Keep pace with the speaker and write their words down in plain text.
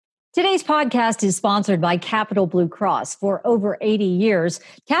Today's podcast is sponsored by Capital Blue Cross. For over 80 years,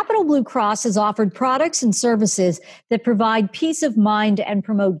 Capital Blue Cross has offered products and services that provide peace of mind and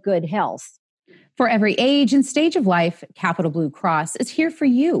promote good health. For every age and stage of life, Capital Blue Cross is here for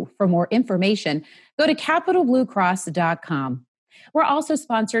you. For more information, go to capitalbluecross.com. We're also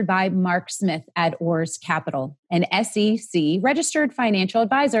sponsored by Mark Smith at Oars Capital, an SEC registered financial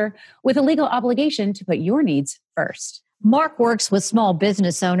advisor with a legal obligation to put your needs first. Mark works with small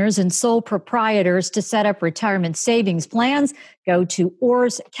business owners and sole proprietors to set up retirement savings plans. Go to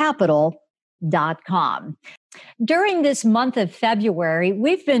ourscapital.com. During this month of February,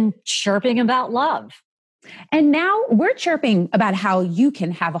 we've been chirping about love. And now we're chirping about how you can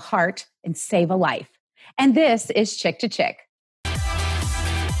have a heart and save a life. And this is Chick to Chick.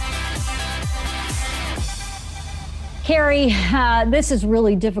 Carrie, this is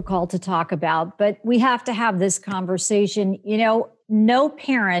really difficult to talk about, but we have to have this conversation. You know, no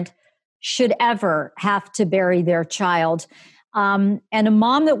parent should ever have to bury their child. And a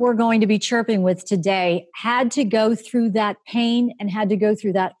mom that we're going to be chirping with today had to go through that pain and had to go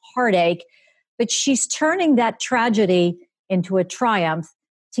through that heartache, but she's turning that tragedy into a triumph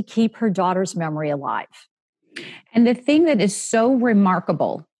to keep her daughter's memory alive. And the thing that is so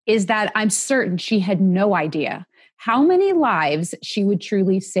remarkable is that I'm certain she had no idea how many lives she would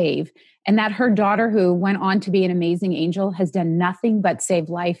truly save, and that her daughter, who went on to be an amazing angel, has done nothing but save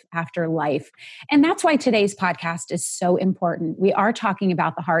life after life. And that's why today's podcast is so important. We are talking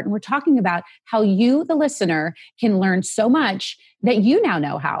about the heart, and we're talking about how you, the listener, can learn so much that you now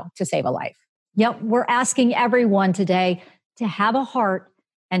know how to save a life. Yep, we're asking everyone today to have a heart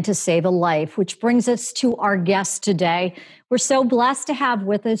and to save a life, which brings us to our guest today. We're so blessed to have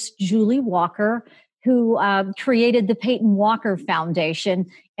with us Julie Walker, who created the Peyton Walker Foundation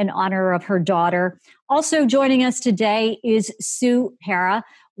in honor of her daughter. Also joining us today is Sue Para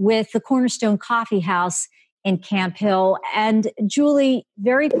with the Cornerstone Coffee House in Camp Hill. And Julie,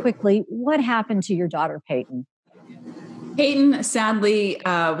 very quickly, what happened to your daughter, Peyton? Peyton sadly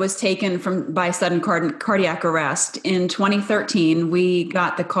was taken by sudden cardiac arrest. In 2013, we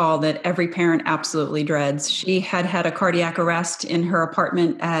got the call that every parent absolutely dreads. She had had a cardiac arrest in her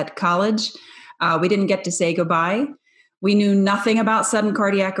apartment at college. We didn't get to say goodbye. We knew nothing about sudden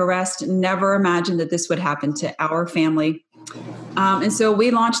cardiac arrest, never imagined that this would happen to our family. And so we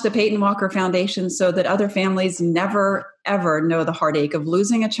launched the Peyton Walker Foundation so that other families never, ever know the heartache of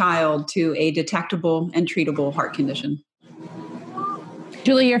losing a child to a detectable and treatable heart condition.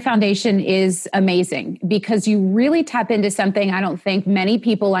 Julie, your foundation is amazing because you really tap into something I don't think many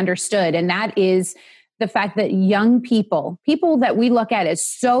people understood, and that is the fact that young people that we look at as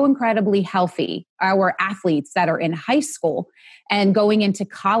so incredibly healthy, our athletes that are in high school and going into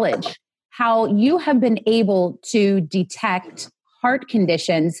college, how you have been able to detect heart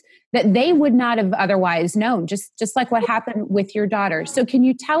conditions that they would not have otherwise known, just like what happened with your daughter. So can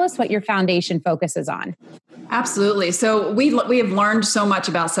you tell us what your foundation focuses on? Absolutely. So we have learned so much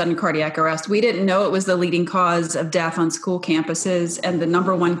about sudden cardiac arrest. We didn't know it was the leading cause of death on school campuses and the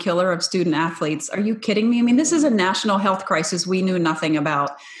number one killer of student athletes. Are you kidding me? I mean, this is a national health crisis we knew nothing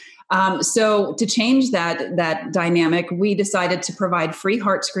about. So to change that dynamic, we decided to provide free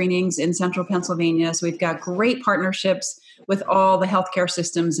heart screenings in central Pennsylvania. So we've got great partnerships with all the healthcare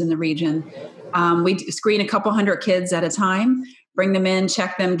systems in the region. We screen a couple hundred kids at a time, bring them in,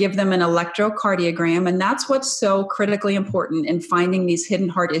 check them, give them an electrocardiogram. And that's what's so critically important in finding these hidden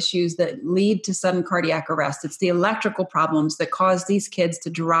heart issues that lead to sudden cardiac arrest. It's the electrical problems that cause these kids to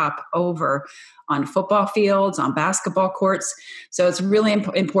drop over on football fields, on basketball courts. So it's really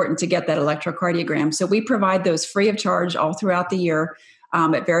important to get that electrocardiogram. So we provide those free of charge all throughout the year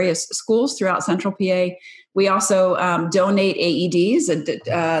at various schools throughout Central PA. We also donate AEDs,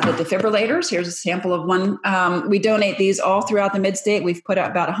 the defibrillators. Here's a sample of one. We donate these all throughout the mid-state. We've put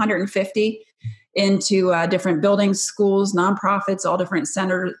out about 150 into different buildings, schools, nonprofits, all different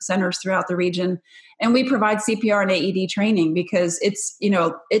centers throughout the region. And we provide CPR and AED training because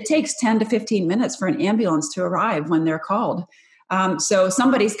it takes 10 to 15 minutes for an ambulance to arrive when they're called. So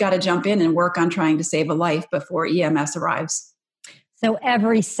somebody's got to jump in and work on trying to save a life before EMS arrives. So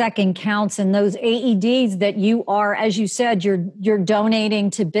every second counts, and those AEDs that you are, as you said, you're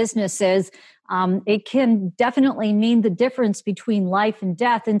donating to businesses. It can definitely mean the difference between life and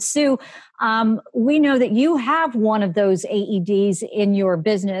death. And Sue, we know that you have one of those AEDs in your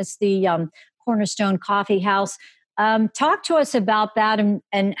business, the Cornerstone Coffee House. Talk to us about that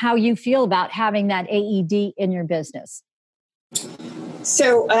and how you feel about having that AED in your business.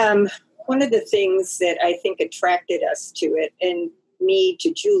 So one of the things that I think attracted us to it and me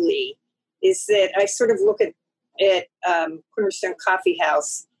to Julie is that I sort of look at Cornerstone Coffee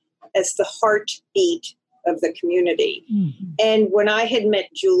House as the heartbeat of the community. Mm-hmm. And when I had met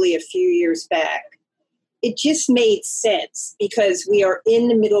Julie a few years back, it just made sense because we are in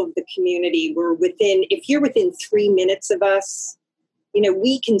the middle of the community. If you're within 3 minutes of us,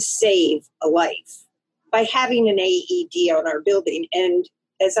 we can save a life by having an AED on our building. And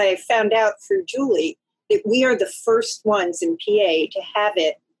as I found out through Julie, that we are the first ones in PA to have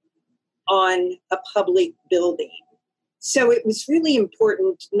it on a public building. So it was really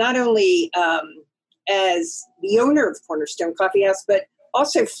important, not only as the owner of Cornerstone Coffee House, but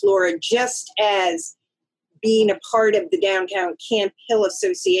also Flora, just as being a part of the Downtown Camp Hill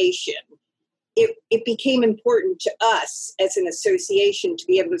Association. It became important to us as an association to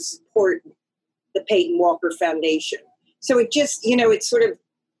be able to support the Peyton Walker Foundation. So it just, it sort of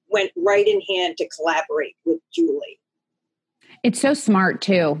went right in hand to collaborate with Julie. It's so smart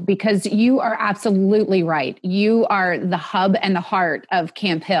too, because you are absolutely right. You are the hub and the heart of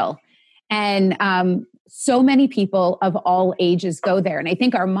Camp Hill. And so many people of all ages go there. And I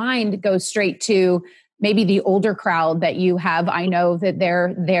think our mind goes straight to maybe the older crowd that you have. I know that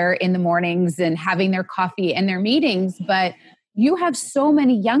they're there in the mornings and having their coffee and their meetings, but you have so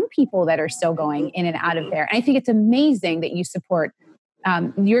many young people that are still going in and out of there. And I think it's amazing that you support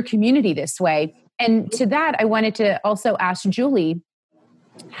your community this way. And to that, I wanted to also ask Julie,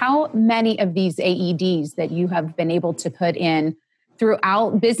 how many of these AEDs that you have been able to put in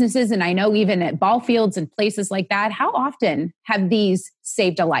throughout businesses, and I know even at ball fields and places like that, how often have these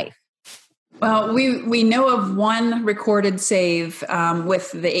saved a life? Well, we know of one recorded save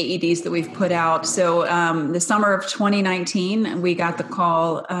with the AEDs that we've put out. So the summer of 2019, we got the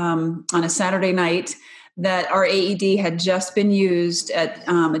call on a Saturday night that our AED had just been used at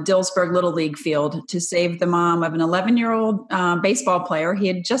a Dillsburg Little League field to save the mom of an 11-year-old baseball player. He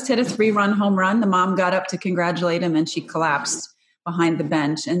had just hit a 3-run home run. The mom got up to congratulate him and she collapsed behind the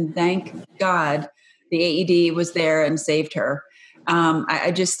bench. And thank God the AED was there and saved her.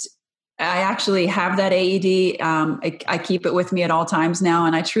 I actually have that AED. I keep it with me at all times now.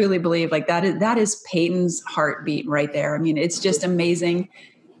 And I truly believe that is Peyton's heartbeat right there. I mean, it's just amazing.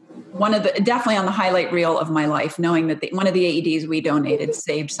 Definitely on the highlight reel of my life, knowing that one of the AEDs we donated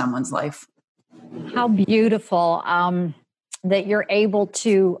saved someone's life. How beautiful that you're able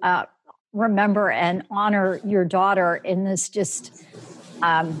to remember and honor your daughter in this just,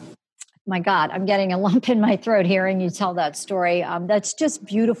 my God, I'm getting a lump in my throat hearing you tell that story. That's just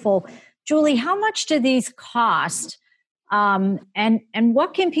beautiful. Julie, how much do these cost? And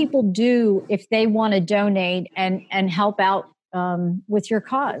what can people do if they want to donate and help out with your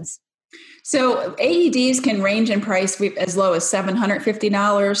cause? So AEDs can range in price as low as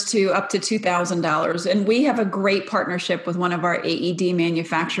 $750 to up to $2,000. And we have a great partnership with one of our AED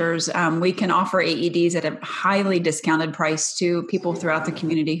manufacturers. We can offer AEDs at a highly discounted price to people throughout the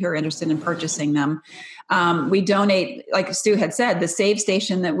community who are interested in purchasing them. We donate, like Stu had said, the Save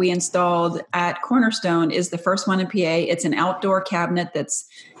Station that we installed at Cornerstone is the first one in PA. It's an outdoor cabinet that's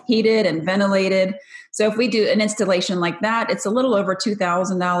heated and ventilated. So if we do an installation like that, it's a little over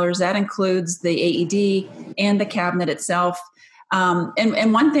 $2,000. That includes the AED and the cabinet itself.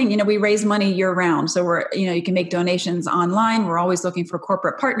 And one thing, we raise money year round. So you can make donations online. We're always looking for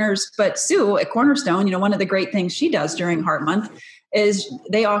corporate partners. But Sue at Cornerstone, one of the great things she does during Heart Month is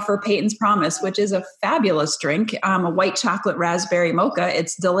they offer Peyton's Promise, which is a fabulous drink, a white chocolate raspberry mocha.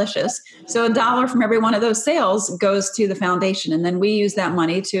 It's delicious. So $1 from every one of those sales goes to the foundation. And then we use that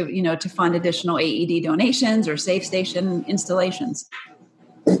money to fund additional AED donations or Safe Station installations.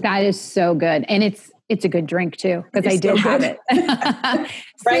 That is so good. And it's a good drink too, because I did have it.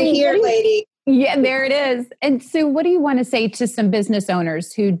 Right here, lady. Yeah, there it is. And so what do you want to say to some business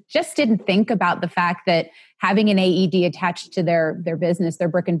owners who just didn't think about the fact that having an AED attached to their business, their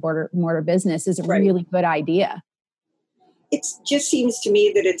brick and mortar business, is a really good idea? It just seems to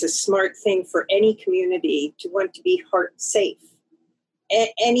me that it's a smart thing for any community to want to be heart safe.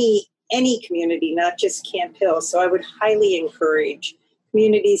 Any community, not just Camp Hill. So I would highly encourage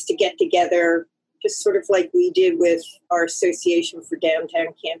communities to get together, just sort of like we did with our Association for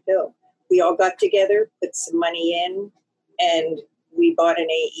Downtown Camp Hill. We all got together, put some money in, and we bought an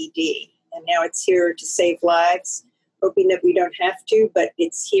AED. And now it's here to save lives, hoping that we don't have to, but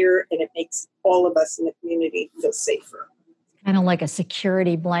it's here and it makes all of us in the community feel safer. Kind of like a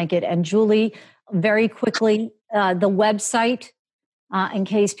security blanket. And Julie, very quickly, the website, in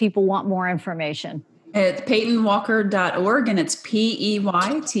case people want more information. It's PeytonWalker.org, and it's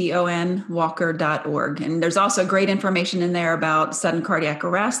PEYTON Walker.org. And there's also great information in there about sudden cardiac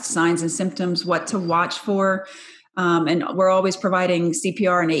arrest, signs and symptoms, what to watch for. And we're always providing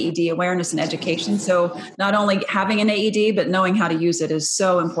CPR and AED awareness and education. So not only having an AED, but knowing how to use it is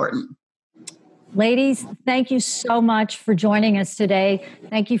so important. Ladies, thank you so much for joining us today.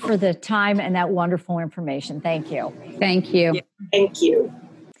 Thank you for the time and that wonderful information. Thank you. Thank you. Yeah, thank you.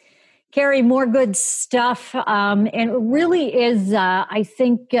 Carrie, more good stuff. And it really is, I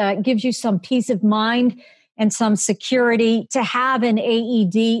think, gives you some peace of mind and some security to have an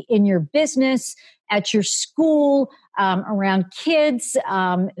AED in your business, at your school, around kids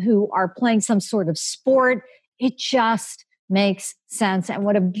who are playing some sort of sport. It just makes sense. And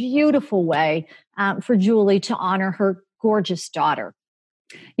what a beautiful way for Julie to honor her gorgeous daughter.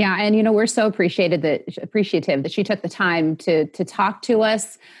 Yeah. And, we're so appreciative that she took the time to talk to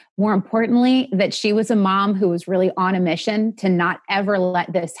us. More importantly, that she was a mom who was really on a mission to not ever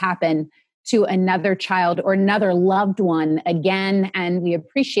let this happen to another child or another loved one again. And we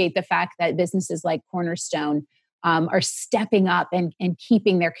appreciate the fact that businesses like Cornerstone are stepping up and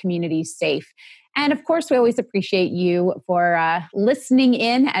keeping their communities safe. And of course, we always appreciate you for listening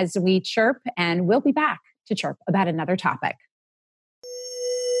in as we chirp, and we'll be back to chirp about another topic.